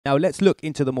Now let's look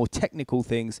into the more technical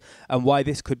things and why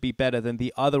this could be better than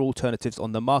the other alternatives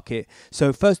on the market.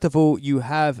 So first of all, you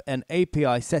have an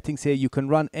API settings here. You can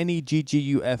run any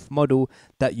GGUF model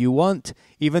that you want,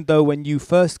 even though when you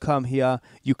first come here,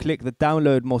 you click the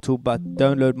download model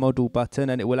button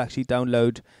and it will actually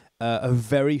download a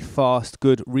very fast,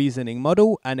 good reasoning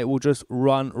model, and it will just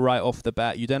run right off the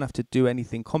bat. You don't have to do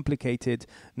anything complicated,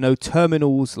 no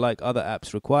terminals like other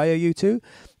apps require you to.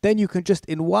 Then you can just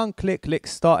in one click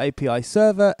Start API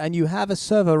Server, and you have a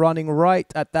server running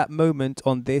right at that moment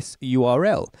on this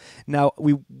URL. Now,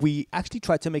 we actually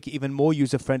tried to make it even more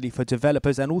user-friendly for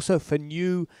developers and also for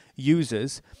new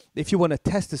users. If you want to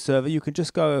test the server, you can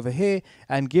just go over here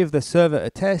and give the server a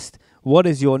test. What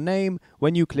is your name?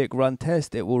 When you click Run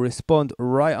Test, it will respond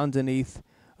right underneath,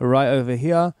 right over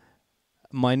here.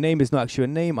 My name is not actually a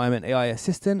name, I'm an AI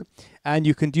assistant. And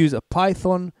you can use a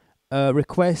Python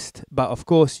request, but of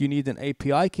course you need an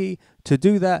API key. To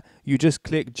do that, you just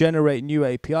click Generate New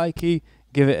API Key,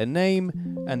 give it a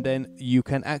name, and then you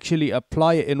can actually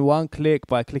apply it in one click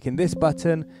by clicking this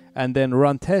button and then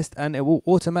Run Test, and it will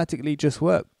automatically just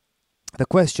work. The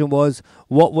question was,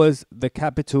 what was the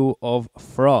capital of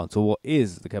France, or what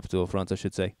is the capital of France, I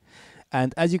should say.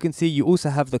 And as you can see, you also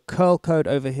have the curl code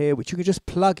over here, which you can just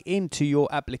plug into your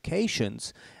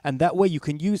applications. And that way you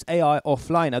can use AI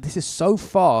offline. Now, this is so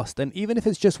fast. And even if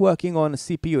it's just working on a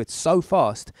CPU, it's so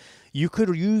fast. You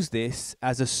could use this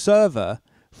as a server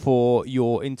for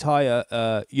your entire,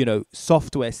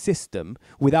 software system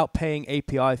without paying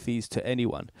API fees to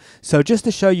anyone. So just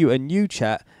to show you a new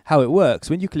chat, how it works,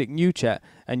 when you click new chat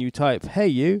and you type, hey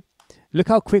you, look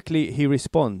how quickly he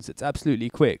responds. It's absolutely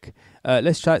quick.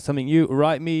 Let's try something new.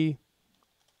 Write me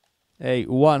a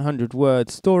 100-word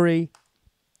story.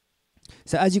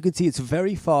 So as you can see, it's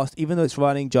very fast, even though it's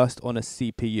running just on a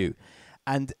CPU.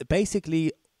 And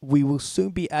basically, we will soon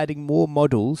be adding more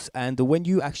models, and when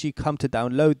you actually come to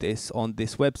download this on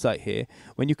this website here,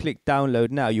 when you click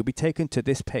download now, you'll be taken to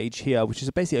this page here, which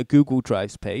is basically a Google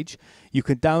Drives page. You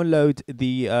can download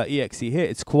the exe here.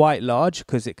 It's quite large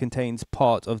because it contains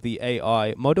part of the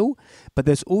AI model, but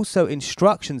there's also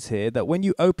instructions here that when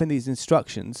you open these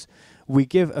instructions, we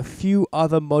give a few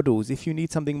other models. If you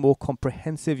need something more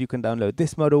comprehensive, you can download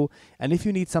this model, and if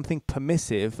you need something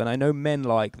permissive, and I know men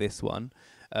like this one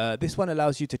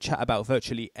allows you to chat about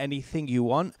virtually anything you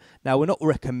want. Now, we're not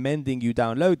recommending you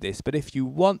download this, but if you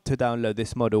want to download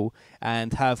this model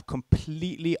and have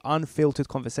completely unfiltered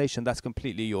conversation, that's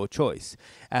completely your choice.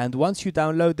 And once you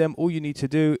download them, all you need to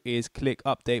do is click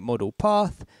Update Model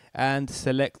Path and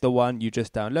select the one you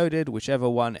just downloaded, whichever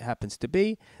one it happens to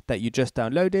be that you just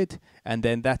downloaded, and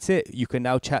then that's it. You can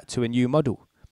now chat to a new model.